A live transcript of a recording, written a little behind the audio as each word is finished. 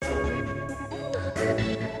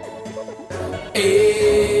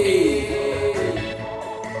Ayy.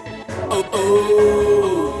 Oh,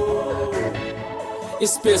 oh.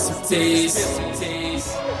 Expensive taste.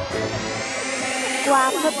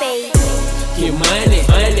 Guapa baby. Get money,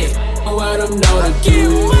 money. What I'm known to do.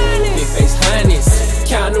 Big face honeys.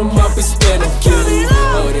 Count them up and spend a few.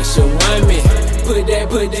 Oh, that's your woman. Put that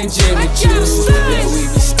Jimmy juice. Yeah, we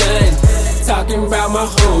be stunned. Talking about my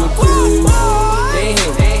whole crew. They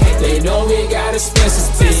hate, they know we got expensive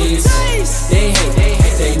teas. They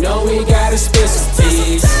hate, they know we got expensive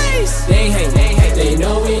teas. They hate, they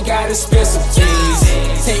know we got expensive teas.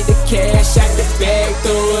 Take the cash out the bag,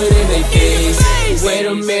 throw it in they face. Wait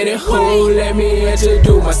a minute, who? Let me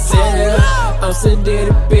introduce myself. I'm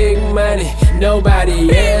Sedity, big money,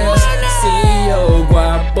 nobody else. CEO,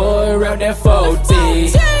 guap boy, rap that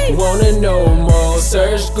 40. Wanna know more?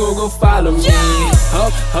 Search Google, follow me.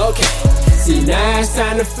 Okay. See, now it's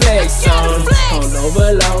time to flex on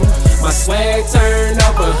overload. My swag turn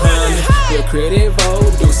up 100. Your credit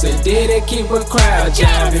vote, do Sedity, keep a crowd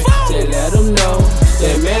jiving. Just let them know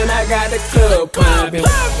that man, I got the club pumping.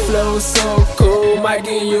 Flow so cool, might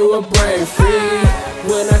give you a brain free.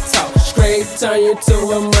 When I talk straight, turn you to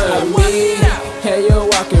a mummy. Hey, you're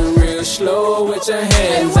walking real slow with your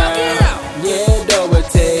hands out. Yeah, double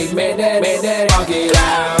take, make that walk it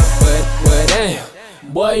out. But damn.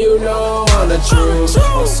 Boy, you know I'm the truth.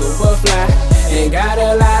 I'm super fly, ain't got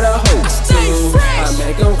a lot of hopes too. I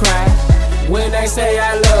make them cry when they say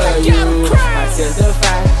I love you. I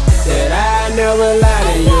testify that I never lie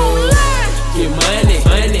to you. Get money,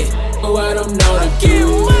 money, what I'm known to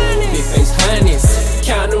do. Big face honeys,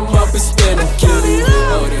 count them up and spend a few.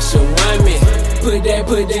 Oh, that's your woman. Put that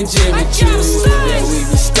Jimmy juice. Yeah, we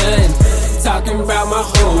be stunned. Talking about my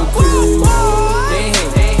whole crew.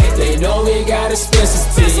 They know we got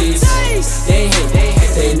expensive teas. They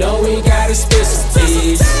hate, they know we got expensive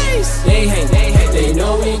teas. They hate, they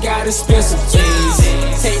know we got expensive teas.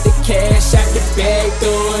 Take the cash out the bag,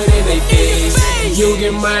 throw it in they face. You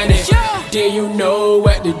get money, then you know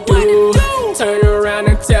what to do. Turn around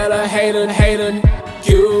and tell a hater,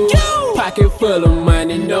 you. Pocket full of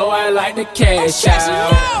money, know I like to cash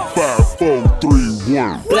out. 5, 4, 3,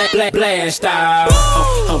 1. Blast out.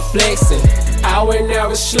 I'm flexing. I would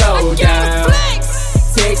never slow down.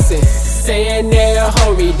 Texting, saying they'll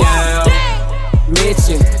hold me down.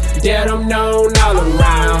 Mention that I'm known all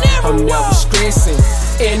around. I'm never stressing.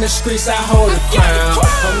 In the streets, I hold a crown.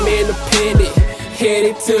 I'm independent,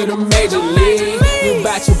 headed to the major league. You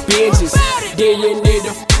bout your bitches, then you need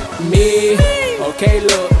to me. Okay,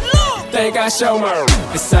 look, think I show my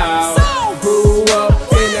it's out. Grew up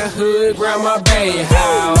in the hood, grandma baby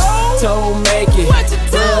house. Told make it,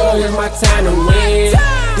 bro, it's my time to win.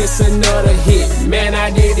 This another hit, man, I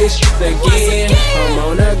did this shit again. I'm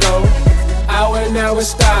on the go, I will never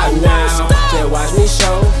stop now. Just watch me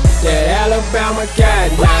show that Alabama got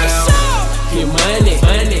now. Get money,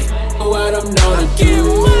 money, what I'm known to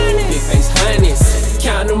do. Big face honeys,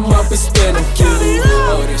 count them up and spend a few.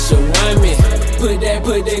 Oh, that's your woman, put that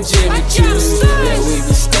Jimmy juice. Yeah, we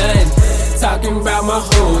be stunned, talking about my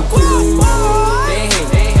whole crew.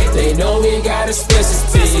 They know we got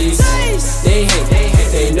expensive teas. They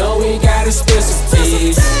hate, they know we got expensive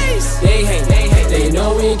teas. They hate, they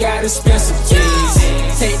know we got expensive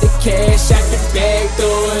teas. Take the cash out the bag,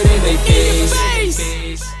 throw it in they face.